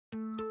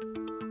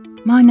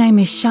My name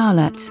is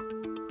Charlotte.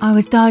 I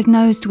was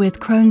diagnosed with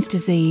Crohn's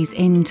disease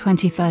in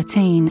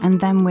 2013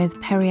 and then with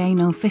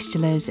perianal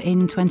fistulas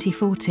in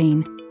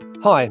 2014.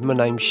 Hi, my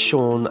name's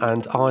Sean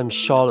and I'm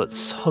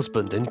Charlotte's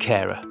husband and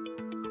carer.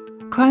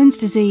 Crohn's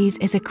disease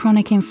is a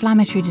chronic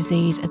inflammatory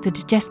disease of the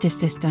digestive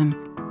system.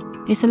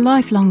 It's a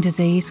lifelong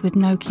disease with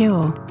no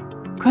cure.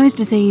 Crohn's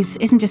disease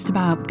isn't just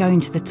about going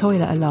to the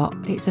toilet a lot,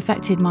 it's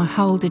affected my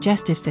whole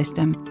digestive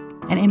system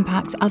and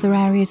impacts other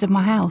areas of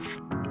my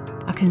health.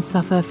 I can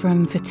suffer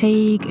from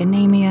fatigue,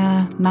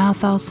 anemia,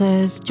 mouth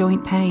ulcers,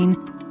 joint pain,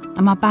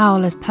 and my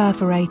bowel has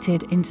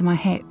perforated into my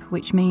hip,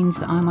 which means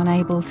that I'm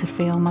unable to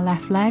feel my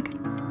left leg.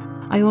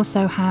 I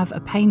also have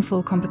a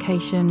painful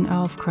complication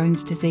of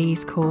Crohn's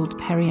disease called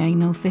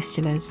perianal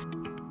fistulas.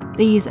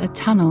 These are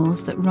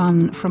tunnels that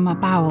run from my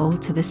bowel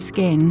to the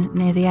skin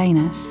near the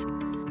anus.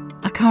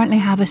 I currently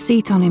have a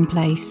seton in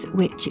place,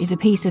 which is a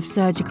piece of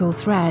surgical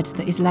thread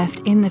that is left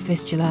in the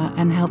fistula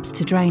and helps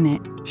to drain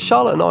it.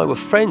 Charlotte and I were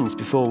friends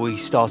before we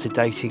started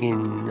dating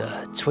in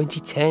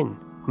 2010.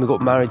 We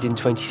got married in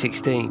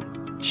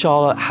 2016.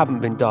 Charlotte hadn't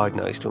been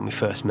diagnosed when we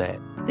first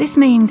met. This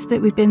means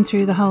that we've been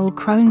through the whole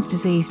Crohn's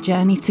disease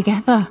journey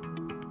together.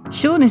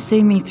 Sean has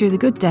seen me through the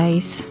good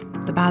days,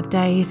 the bad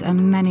days,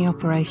 and many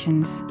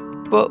operations.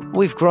 But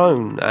we've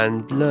grown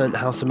and learnt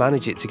how to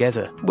manage it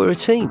together. We're a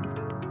team.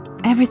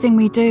 Everything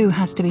we do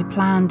has to be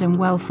planned and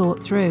well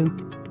thought through.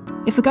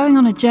 If we're going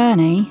on a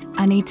journey,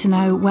 I need to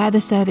know where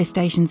the service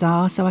stations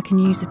are so I can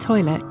use the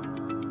toilet.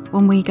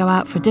 When we go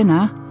out for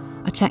dinner,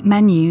 I check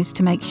menus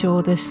to make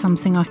sure there's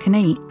something I can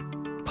eat.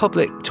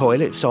 Public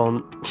toilets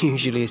aren't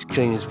usually as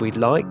clean as we'd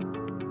like.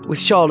 With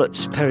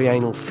Charlotte's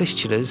perianal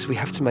fistulas, we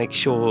have to make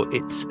sure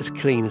it's as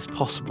clean as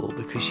possible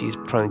because she's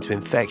prone to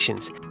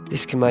infections.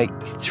 This can make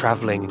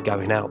travelling and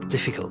going out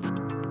difficult.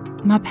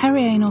 My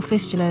perianal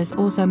fistulas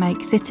also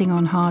make sitting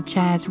on hard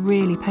chairs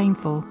really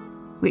painful,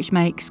 which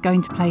makes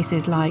going to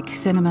places like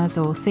cinemas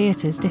or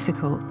theatres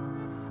difficult.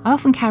 I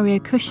often carry a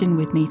cushion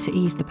with me to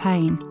ease the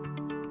pain.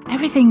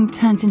 Everything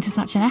turns into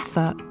such an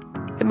effort.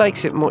 It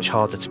makes it much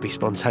harder to be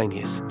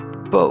spontaneous.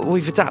 But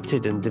we've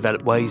adapted and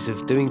developed ways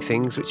of doing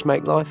things which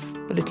make life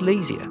a little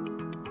easier.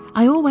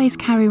 I always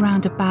carry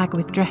around a bag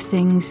with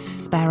dressings,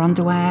 spare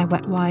underwear,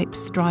 wet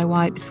wipes, dry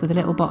wipes with a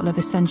little bottle of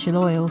essential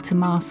oil to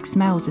mask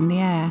smells in the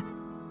air.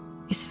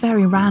 It's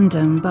very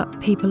random,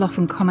 but people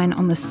often comment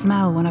on the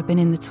smell when I've been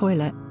in the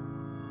toilet.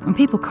 When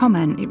people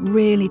comment, it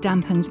really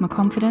dampens my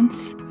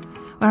confidence.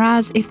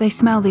 Whereas if they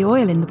smell the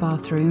oil in the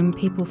bathroom,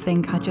 people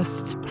think I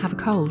just have a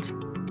cold.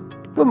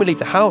 When we leave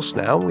the house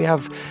now, we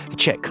have a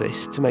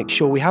checklist to make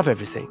sure we have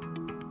everything.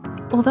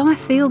 Although I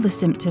feel the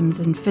symptoms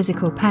and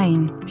physical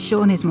pain,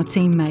 Sean is my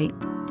teammate.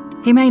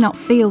 He may not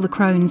feel the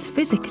Crohn's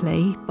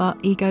physically,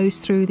 but he goes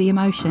through the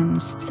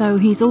emotions, so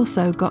he's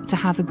also got to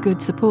have a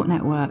good support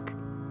network.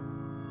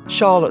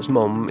 Charlotte's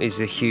mum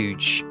is a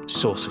huge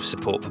source of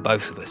support for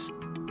both of us.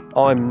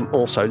 I'm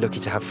also lucky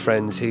to have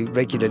friends who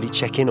regularly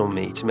check in on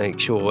me to make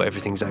sure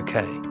everything's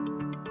okay.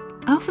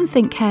 I often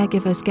think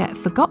caregivers get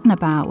forgotten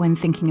about when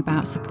thinking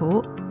about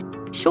support.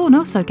 Sean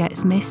also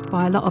gets missed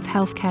by a lot of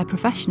healthcare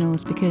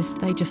professionals because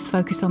they just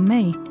focus on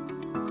me.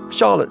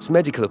 Charlotte's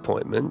medical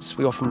appointments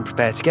we often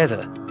prepare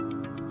together.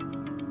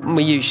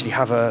 We usually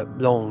have a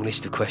long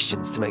list of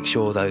questions to make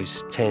sure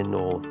those 10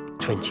 or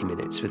 20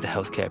 minutes with the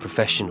healthcare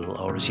professional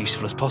are as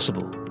useful as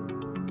possible.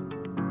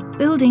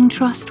 Building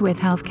trust with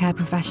healthcare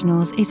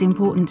professionals is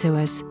important to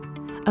us.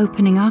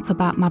 Opening up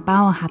about my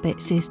bowel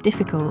habits is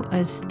difficult,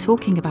 as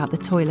talking about the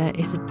toilet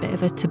is a bit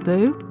of a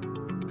taboo.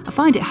 I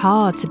find it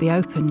hard to be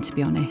open, to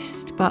be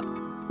honest, but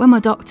when my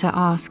doctor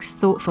asks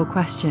thoughtful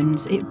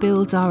questions, it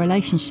builds our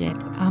relationship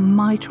and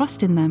my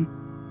trust in them.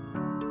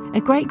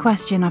 A great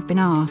question I've been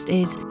asked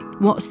is,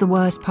 what's the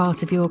worst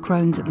part of your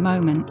Crohn's at the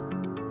moment?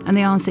 And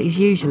the answer is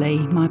usually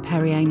my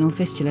perianal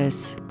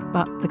fistulas,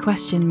 but the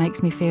question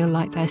makes me feel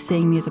like they're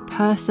seeing me as a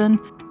person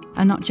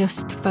and not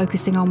just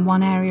focusing on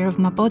one area of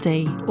my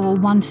body or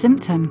one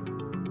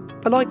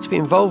symptom. I like to be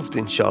involved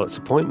in Charlotte's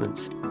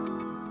appointments.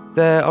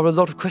 There are a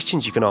lot of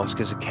questions you can ask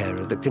as a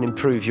carer that can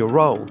improve your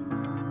role.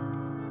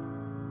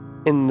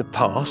 In the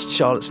past,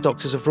 Charlotte's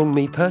doctors have rung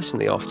me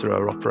personally after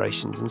her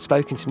operations and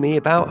spoken to me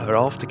about her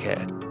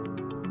aftercare.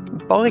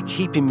 By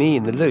keeping me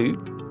in the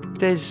loop,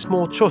 there's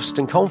more trust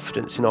and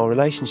confidence in our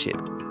relationship.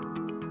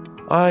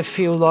 I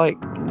feel like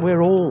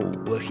we're all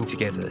working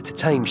together to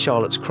tame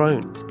Charlotte's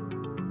Crohn's.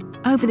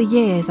 Over the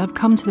years, I've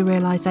come to the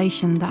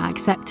realisation that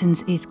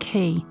acceptance is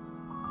key.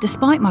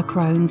 Despite my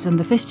Crohn's and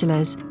the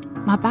fistulas,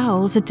 my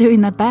bowels are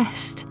doing their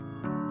best.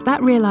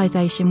 That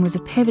realisation was a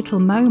pivotal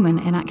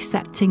moment in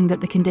accepting that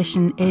the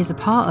condition is a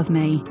part of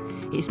me.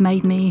 It's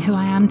made me who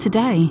I am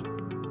today.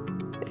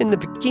 In the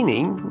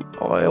beginning,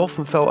 I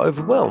often felt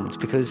overwhelmed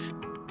because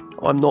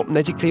I'm not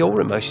medically or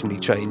emotionally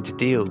trained to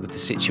deal with the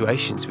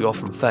situations we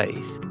often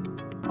face.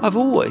 I've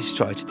always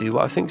tried to do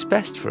what I think's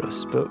best for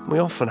us, but we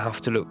often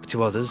have to look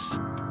to others,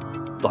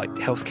 like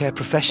healthcare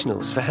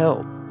professionals, for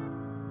help.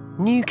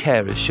 New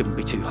carers shouldn't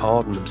be too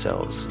hard on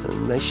themselves,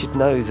 and they should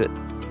know that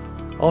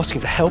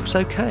asking for help's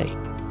okay.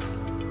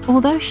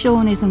 Although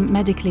Sean isn't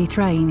medically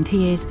trained,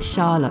 he is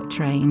Charlotte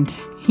trained.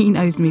 He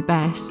knows me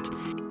best,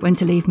 when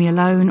to leave me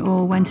alone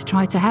or when to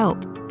try to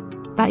help.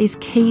 That is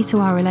key to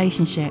our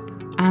relationship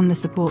and the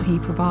support he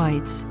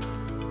provides.